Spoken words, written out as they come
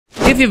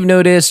If you've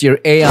noticed your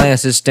AI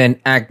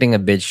assistant acting a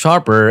bit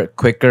sharper,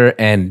 quicker,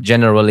 and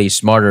generally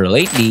smarter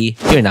lately,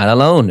 you're not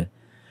alone.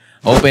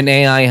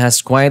 OpenAI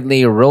has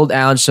quietly rolled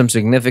out some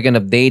significant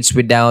updates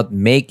without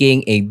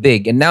making a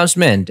big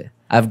announcement.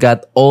 I've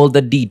got all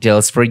the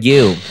details for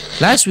you.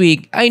 Last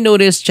week, I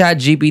noticed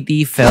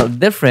ChatGPT felt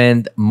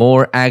different,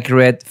 more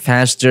accurate,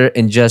 faster,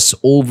 and just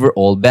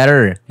overall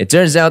better. It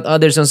turns out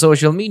others on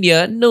social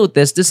media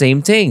noticed the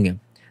same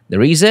thing. The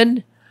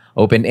reason?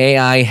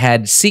 OpenAI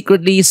had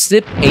secretly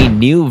slipped a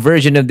new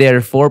version of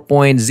their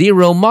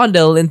 4.0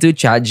 model into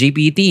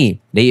ChatGPT.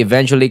 They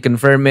eventually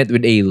confirmed it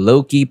with a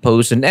low-key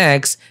post on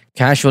X,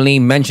 casually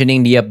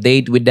mentioning the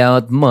update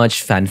without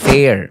much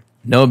fanfare.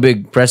 No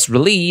big press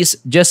release,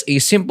 just a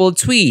simple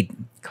tweet.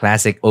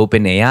 Classic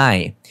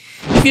OpenAI.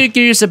 If you're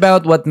curious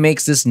about what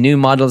makes this new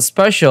model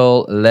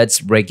special,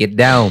 let's break it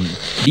down.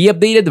 The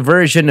updated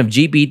version of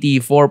GPT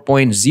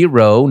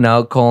 4.0,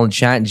 now called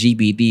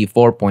ChatGPT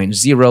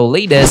 4.0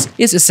 latest,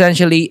 is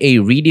essentially a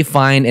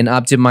redefined and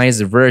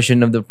optimized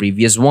version of the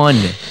previous one.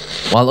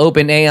 While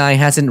OpenAI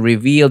hasn't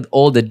revealed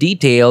all the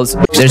details,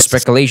 there's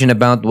speculation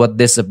about what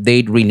this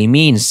update really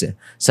means.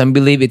 Some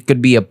believe it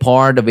could be a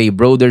part of a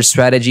broader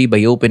strategy by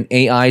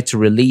OpenAI to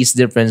release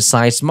different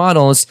size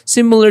models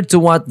similar to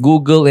what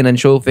Google and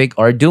Anthropic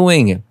are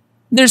doing.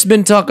 There's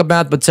been talk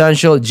about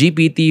potential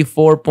GPT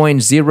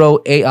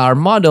 4.0 AR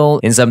model,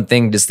 and some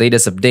think this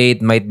latest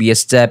update might be a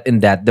step in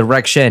that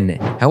direction.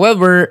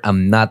 However,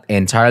 I'm not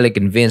entirely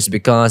convinced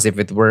because if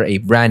it were a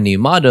brand new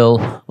model,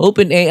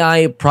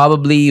 OpenAI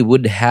probably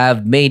would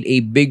have made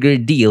a bigger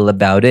deal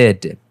about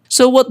it.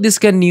 So what this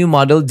can new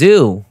model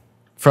do?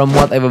 From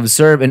what I've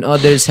observed and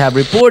others have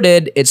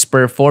reported, it's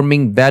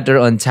performing better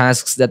on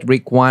tasks that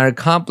require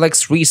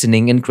complex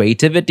reasoning and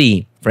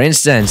creativity. For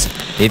instance,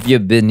 if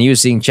you've been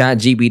using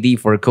ChatGPT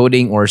for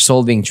coding or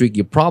solving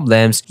tricky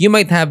problems, you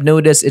might have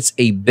noticed it's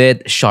a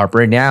bit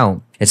sharper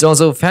now. It's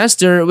also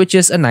faster, which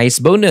is a nice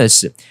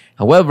bonus.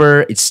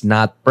 However, it's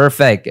not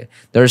perfect.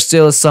 There are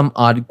still some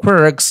odd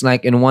quirks,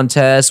 like in one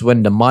test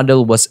when the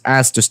model was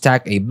asked to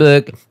stack a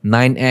book,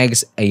 9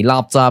 eggs, a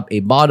laptop,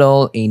 a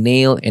bottle, a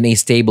nail, in a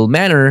stable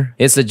manner.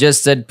 It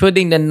suggested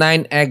putting the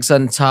 9 eggs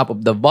on top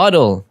of the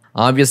bottle.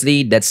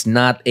 Obviously, that's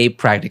not a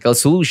practical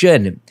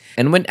solution.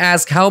 And when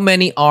asked how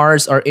many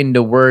R's are in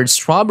the word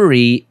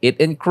strawberry, it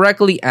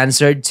incorrectly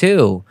answered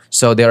 2.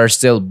 So there are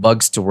still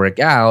bugs to work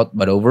out,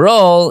 but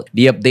overall,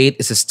 the update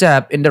is a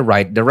step in the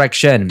right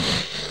direction.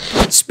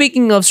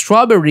 Speaking of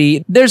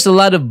strawberry, there's a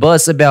lot of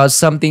buzz about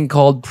something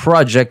called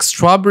Project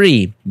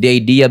Strawberry. The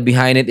idea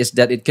behind it is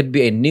that it could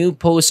be a new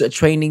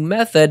post-training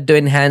method to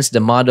enhance the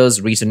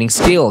model's reasoning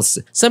skills.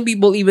 Some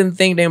people even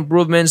think the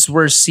improvements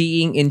we're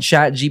seeing in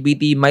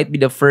ChatGPT might be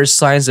the first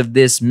signs of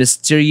this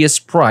mysterious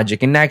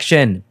project in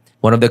action.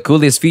 One of the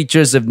coolest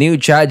features of new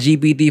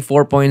ChatGPT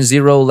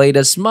 4.0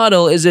 latest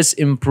model is its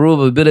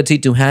improved ability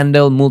to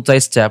handle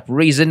multi-step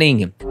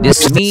reasoning.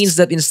 This means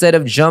that instead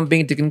of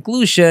jumping to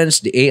conclusions,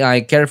 the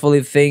AI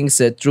carefully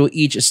thinks through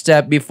each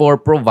step before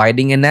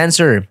providing an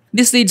answer.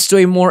 This leads to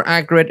a more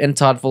accurate and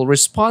thoughtful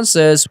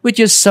responses, which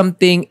is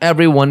something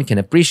everyone can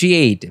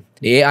appreciate.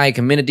 The AI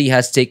community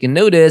has taken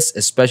notice,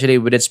 especially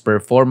with its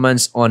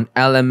performance on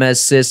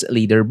LMS's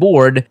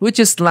leaderboard, which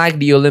is like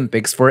the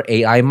Olympics for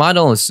AI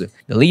models.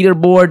 The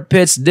leaderboard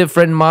pits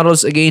different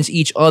models against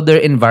each other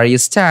in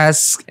various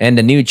tasks, and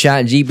the new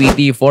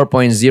ChatGPT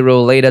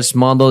 4.0 latest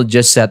model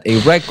just set a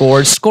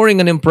record,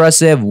 scoring an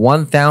impressive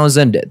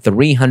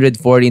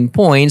 1,314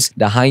 points,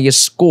 the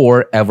highest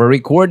score ever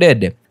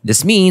recorded.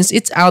 This means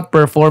it's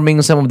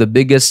outperforming some of the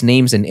biggest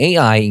names in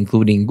AI,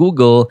 including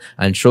Google,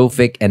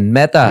 Anthropic, and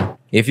Meta.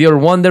 If you're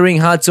wondering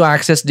how to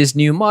access this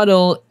new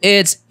model,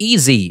 it's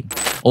easy.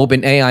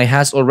 OpenAI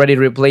has already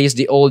replaced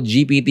the old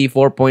GPT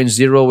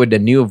 4.0 with the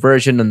new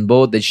version on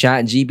both the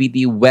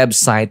ChatGPT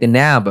website and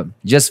app.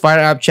 Just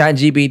fire up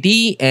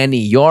ChatGPT and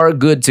you're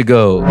good to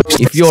go.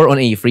 If you're on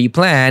a free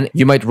plan,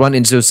 you might run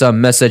into some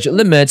message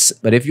limits,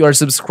 but if you are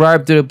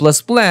subscribed to the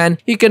Plus plan,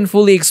 you can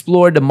fully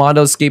explore the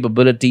model's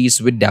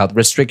capabilities without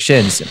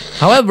restrictions.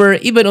 However,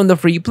 even on the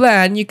free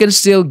plan, you can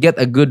still get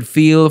a good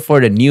feel for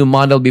the new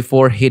model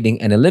before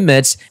hitting any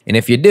limits, and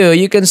if you do,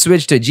 you can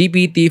switch to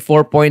GPT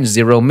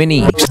 4.0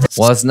 Mini.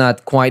 While it's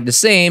not quite the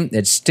same,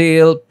 it's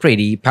still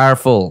pretty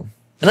powerful.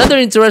 Another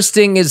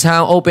interesting is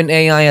how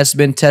OpenAI has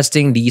been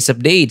testing these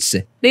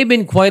updates. They've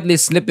been quietly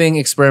slipping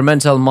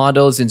experimental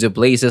models into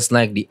places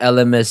like the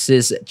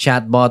LMS's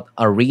chatbot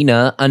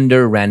arena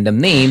under random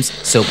names,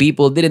 so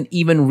people didn't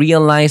even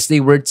realize they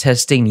were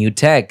testing new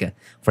tech.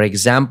 For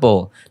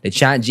example, the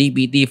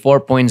ChatGPT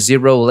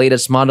 4.0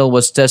 latest model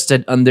was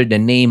tested under the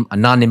name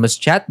Anonymous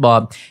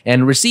Chatbot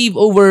and received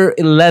over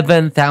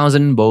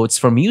 11,000 votes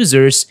from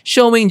users,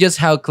 showing just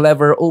how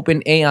clever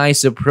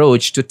OpenAI's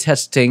approach to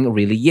testing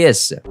really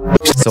is.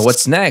 So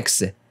what's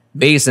next?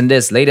 Based on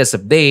this latest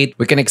update,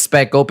 we can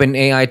expect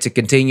OpenAI to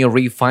continue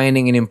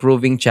refining and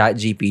improving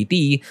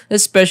ChatGPT,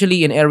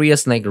 especially in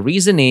areas like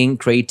reasoning,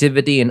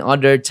 creativity, and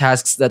other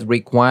tasks that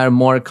require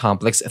more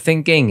complex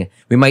thinking.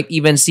 We might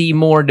even see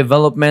more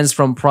developments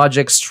from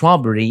Project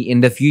Strawberry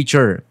in the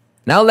future.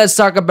 Now let's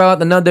talk about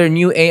another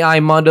new AI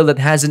model that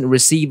hasn't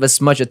received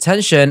as much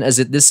attention as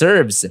it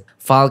deserves.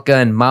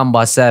 Falcon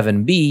Mamba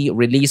 7B,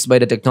 released by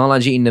the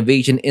Technology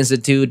Innovation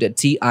Institute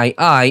 (TII)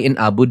 in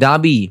Abu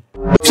Dhabi.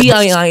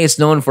 TII is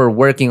known for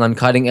working on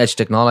cutting-edge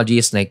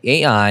technologies like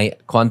AI,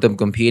 quantum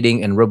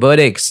computing, and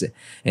robotics.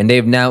 And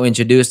they've now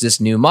introduced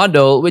this new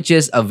model, which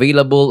is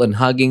available on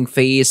Hugging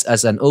Face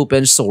as an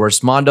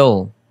open-source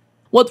model.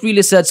 What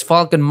really sets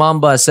Falcon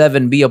Mamba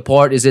 7B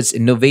apart is its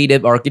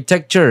innovative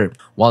architecture.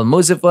 While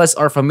most of us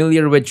are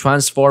familiar with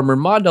transformer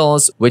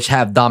models, which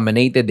have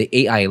dominated the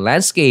AI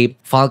landscape,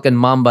 Falcon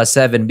Mamba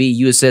 7B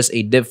uses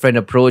a different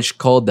approach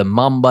called the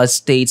Mamba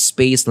State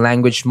Space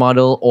Language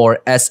Model,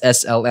 or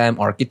SSLM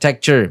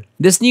architecture.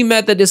 This new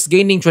method is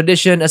gaining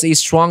tradition as a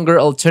stronger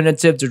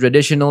alternative to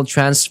traditional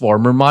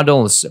transformer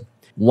models.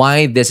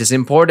 Why this is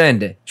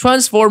important?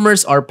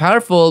 Transformers are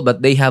powerful,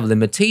 but they have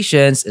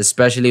limitations,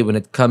 especially when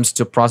it comes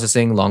to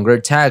processing longer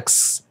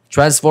texts.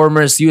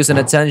 Transformers use an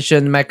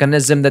attention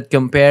mechanism that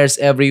compares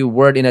every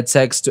word in a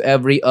text to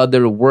every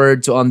other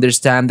word to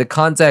understand the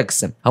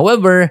context.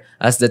 However,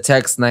 as the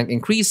text length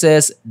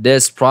increases,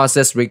 this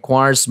process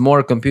requires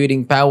more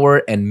computing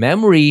power and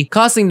memory,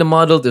 causing the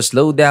model to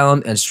slow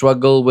down and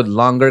struggle with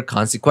longer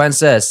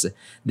consequences.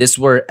 This is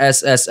where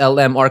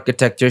SSLM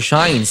architecture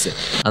shines.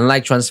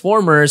 Unlike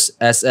transformers,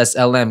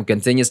 SSLM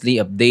continuously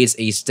updates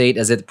a state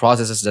as it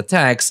processes the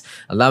text,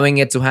 allowing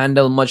it to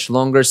handle much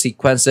longer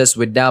sequences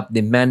without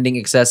demanding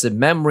excessive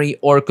memory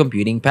or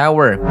computing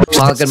power.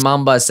 Falcon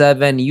Mamba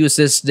 7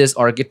 uses this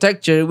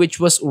architecture, which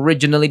was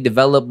originally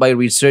developed by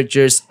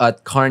researchers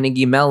at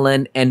Carnegie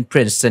Mellon and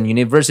Princeton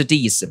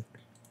universities.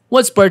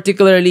 What's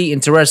particularly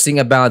interesting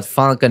about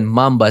Falcon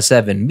Mamba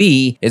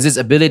 7B is its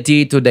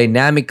ability to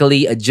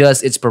dynamically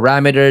adjust its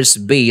parameters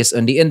based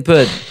on the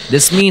input.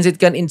 This means it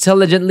can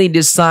intelligently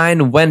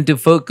decide when to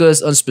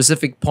focus on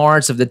specific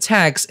parts of the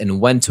text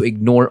and when to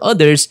ignore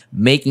others,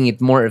 making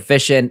it more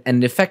efficient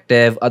and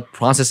effective at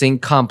processing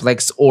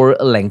complex or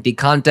lengthy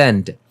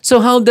content.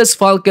 So how does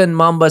Falcon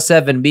Mamba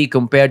 7B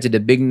compare to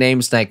the big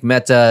names like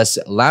Meta's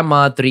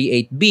Llama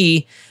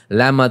 38B,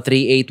 Llama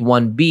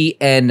 381B,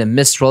 and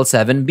Mistral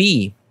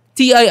 7B?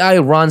 TII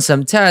runs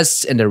some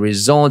tests and the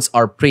results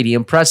are pretty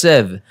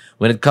impressive.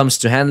 When it comes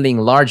to handling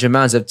large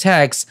amounts of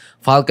text,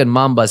 Falcon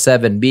Mamba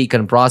 7B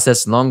can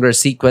process longer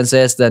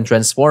sequences than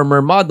transformer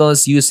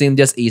models using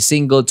just a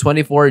single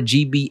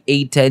 24GB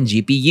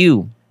A10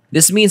 GPU.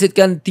 This means it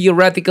can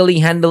theoretically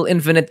handle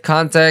infinite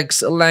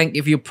context length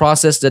if you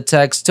process the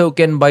text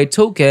token by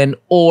token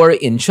or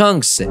in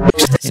chunks.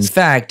 In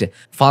fact,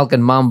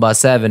 Falcon Mamba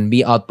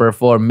 7B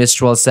outperformed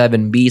Mistral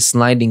 7B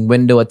sliding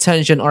window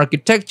attention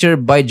architecture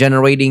by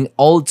generating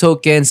all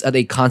tokens at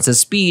a constant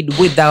speed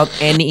without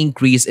any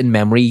increase in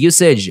memory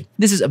usage.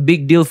 This is a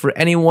big deal for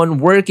anyone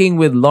working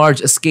with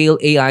large-scale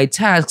AI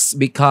tasks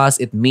because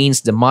it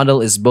means the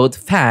model is both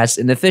fast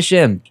and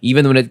efficient.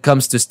 Even when it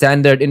comes to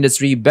standard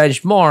industry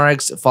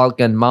benchmarks,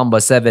 Falcon Mamba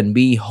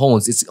 7B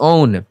holds its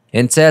own.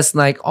 In tests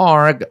like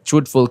ARC,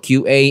 Truthful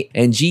QA,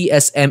 and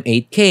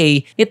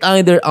GSM-8K, it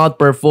either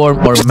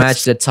outperformed or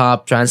matched the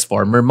top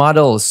transformer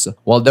models.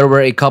 While there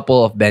were a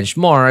couple of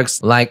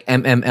benchmarks like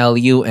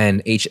MMLU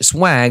and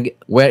HSWAG,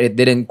 where it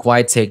didn't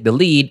quite take the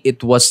lead,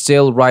 it was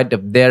still right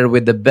up there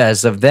with the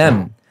best of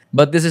them.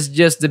 But this is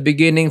just the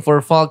beginning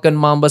for Falcon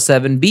Mamba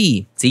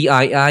 7B.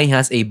 TII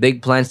has a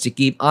big plans to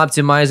keep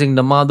optimizing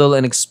the model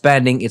and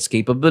expanding its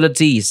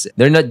capabilities.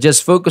 They're not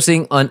just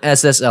focusing on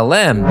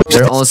SSLM,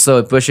 they're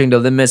also pushing the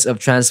limits of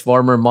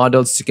transformer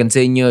models to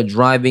continue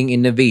driving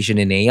innovation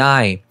in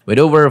AI. With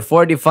over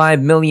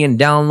 45 million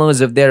downloads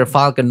of their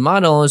Falcon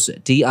models,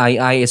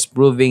 TII is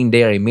proving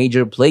they're a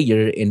major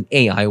player in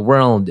AI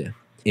world.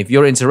 If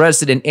you're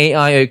interested in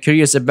AI or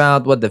curious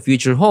about what the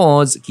future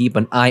holds, keep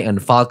an eye on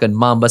Falcon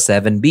Mamba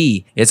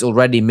 7B. It's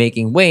already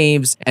making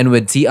waves, and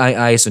with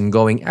TII's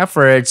ongoing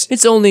efforts,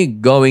 it's only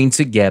going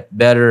to get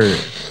better.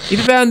 If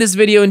you found this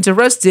video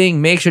interesting,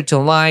 make sure to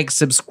like,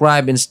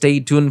 subscribe, and stay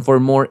tuned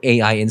for more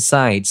AI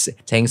insights.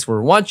 Thanks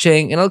for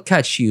watching, and I'll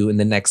catch you in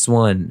the next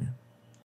one.